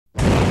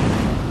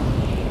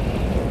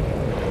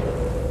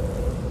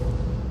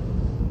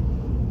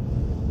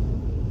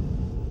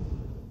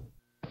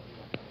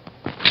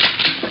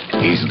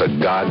He's the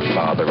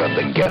godfather of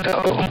the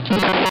ghetto.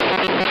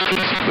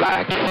 He's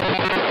black,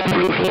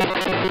 brutal,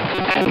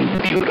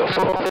 and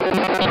beautiful.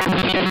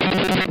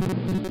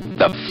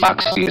 The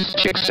foxiest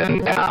chicks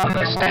in town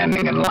are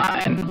standing in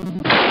line.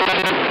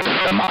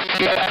 The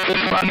mafia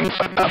is running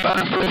for cover.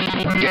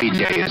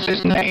 JJ is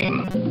his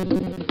name.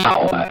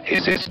 Power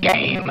is his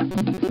game.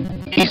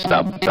 He's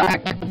the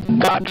Black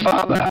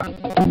Godfather.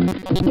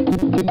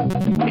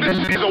 This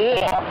is a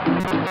war.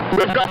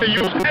 We've got to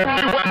use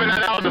every weapon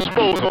at our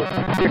disposal.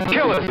 They're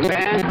killers,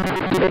 man.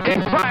 They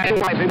take pride in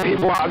wiping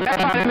people out.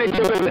 That's how they make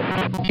you live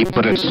it. He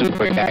put a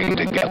super gang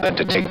together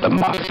to take the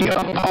mafia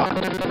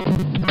apart.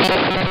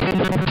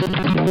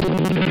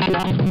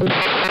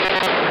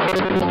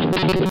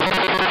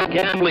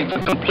 Gambling for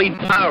complete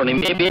power, and he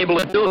may be able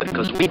to do it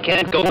because we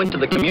can't go into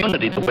the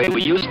community the way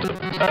we used to.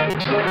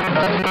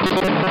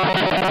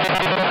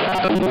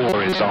 The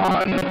war is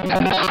on,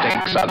 and the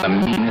stakes are the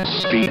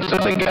meanest streets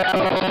of the ghetto,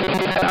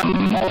 and a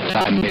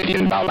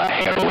multi-million-dollar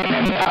heroin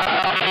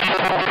empire.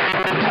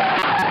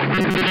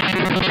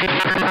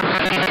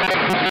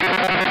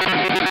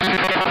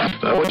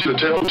 I want you to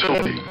tell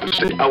Tony to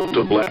stay out of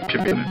the black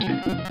community.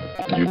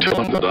 You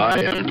tell him that I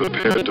am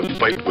prepared to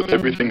fight with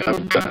everything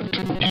I've got.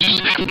 You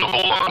just have to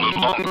hold on a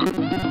little longer.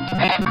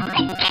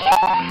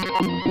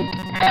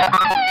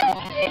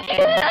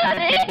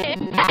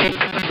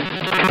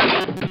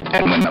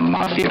 And when the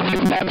mafia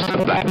kidnaps the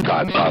Black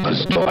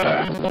Godfather's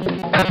daughter,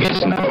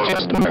 it's not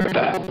just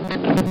murder,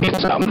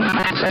 it's a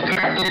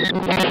massacre.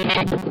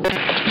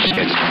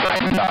 It's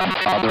Black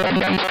Godfather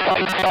against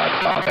White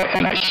Godfather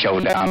in a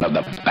showdown of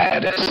the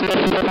baddest.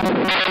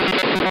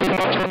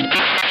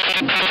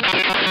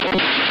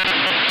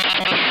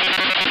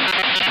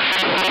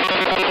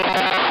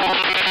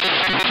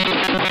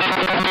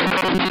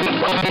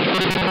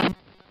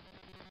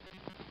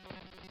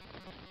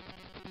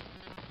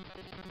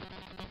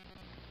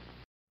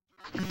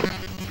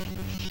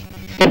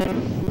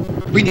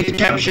 We need to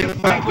capture a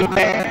fight with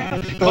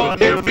bad for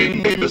every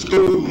neighbor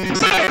school.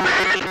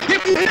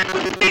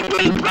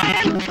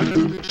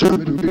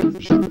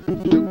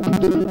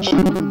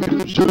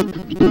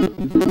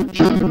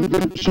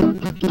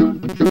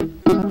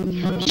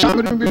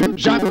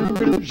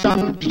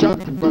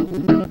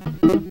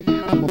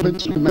 I'm a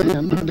pencil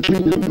man, the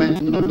cleaning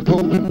man, the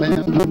pole man,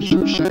 I'm a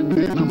shoe shine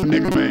man, I'm a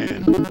nigga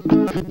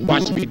man.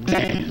 Watch me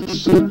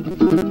dance.